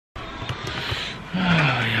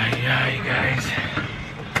Yeah, guys.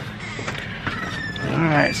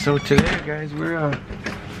 Alright, so today, guys, we're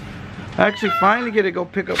actually finally get to go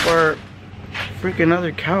pick up our freaking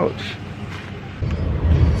other couch.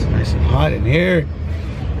 It's nice and hot in here.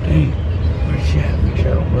 Dang, where's she at? Make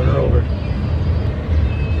sure I don't run her over.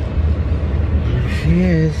 There she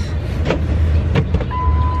is.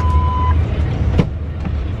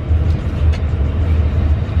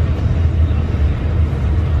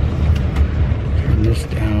 Turn this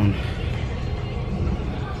down.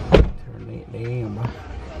 Turn 8 a.m.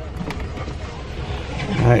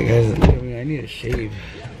 Alright, guys, I need a shave.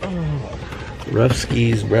 Rough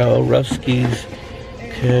skis, bro. Rough skis.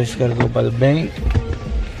 Okay, just gotta go by the bank.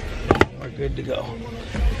 We're good to go.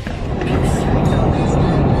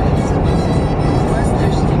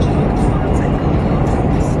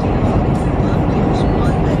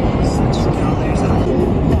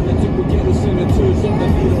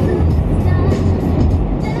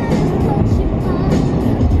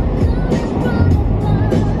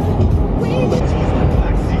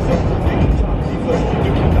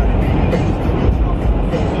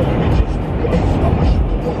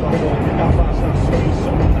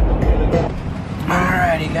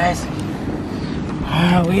 Guys,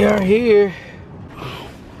 we are here.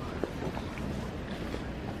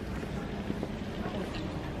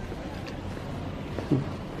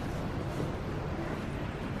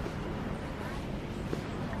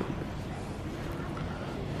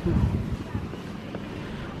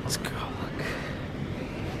 Let's go.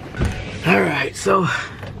 All right, so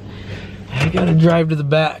I gotta drive to the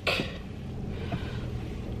back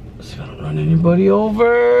so I don't run anybody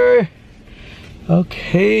over.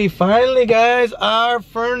 Okay, finally, guys, our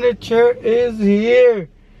furniture is here.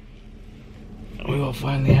 We will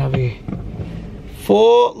finally have a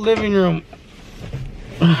full living room.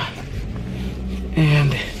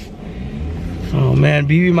 And oh man,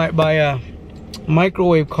 BB might buy a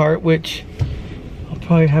microwave cart, which I'll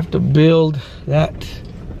probably have to build that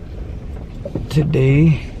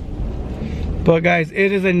today. But guys,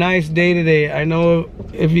 it is a nice day today. I know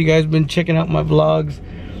if you guys been checking out my vlogs,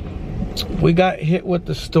 we got hit with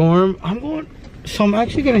the storm. I'm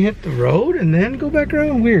actually gonna hit the road and then go back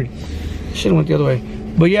around. Weird. Should've went the other way.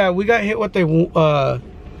 But yeah, we got hit with the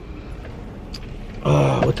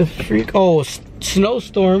what the freak? Oh,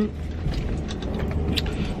 snowstorm.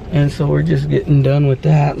 And so we're just getting done with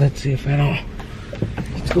that. Let's see if I don't.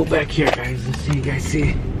 Let's go back here, guys. Let's see. You guys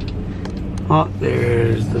see? Oh,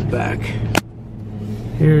 there's the back.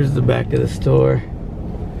 Here's the back of the store.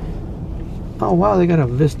 Oh wow, they got a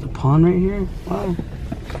Vista Pond right here. Wow.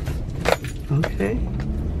 Okay.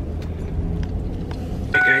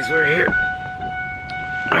 Hey guys, we're here.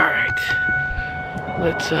 Alright.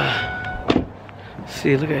 Let's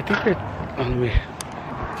see, look, I think they're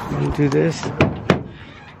let me do this.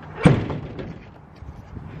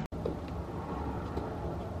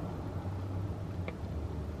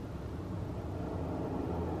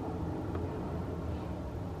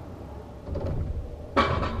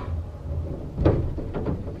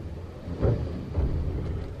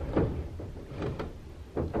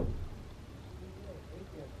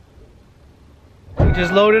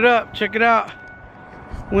 Just loaded up. Check it out.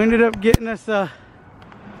 We ended up getting us a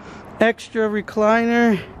extra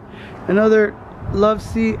recliner, another love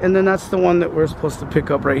seat, and then that's the one that we're supposed to pick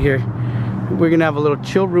up right here. We're gonna have a little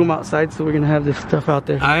chill room outside, so we're gonna have this stuff out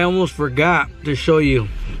there. I almost forgot to show you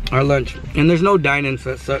our lunch, and there's no dine-in, so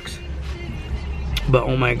that sucks. But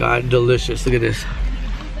oh my god, delicious! Look at this.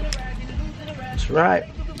 That's right.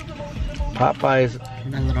 Popeyes.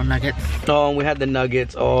 The little nuggets. Oh, and we had the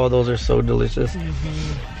nuggets. Oh, those are so delicious.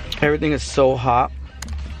 Everything is so hot.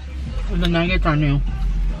 The nuggets are new.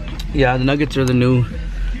 Yeah, the nuggets are the new.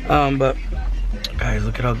 But guys,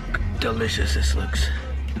 look at how delicious this looks.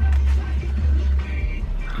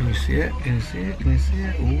 Can you see it? Can you see it? Can you see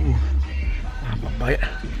it? Ooh, I'm gonna bite.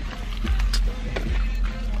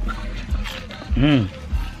 Mmm.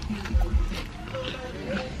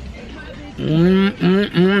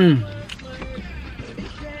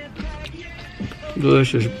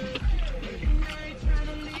 Delicious.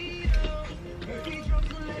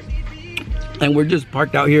 And we're just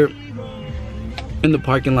parked out here in the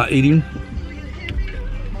parking lot eating.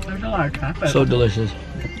 There's a lot of traffic. So delicious.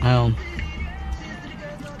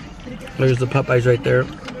 There's the Popeyes right there.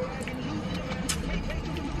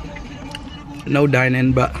 No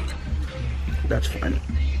dine-in, but that's fine.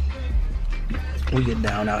 We get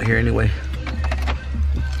down out here anyway.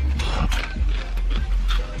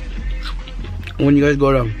 When you guys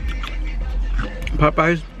go to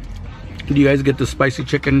Popeyes, do you guys get the spicy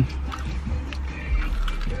chicken?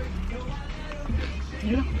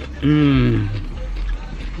 Yeah. Mmm.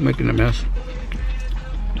 making a mess.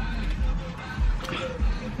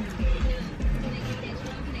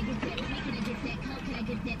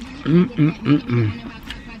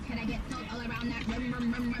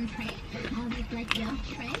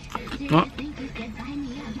 Well,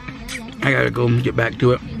 I gotta go and get back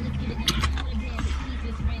to it.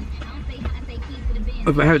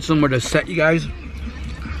 If I had somewhere to set you guys,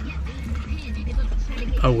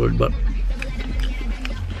 I would, but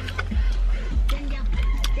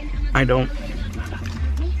I don't.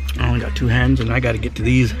 I only got 2 hands and I gotta get to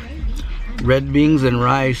these red beans and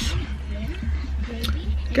rice.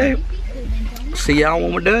 Okay, see y'all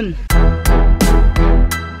when we're done.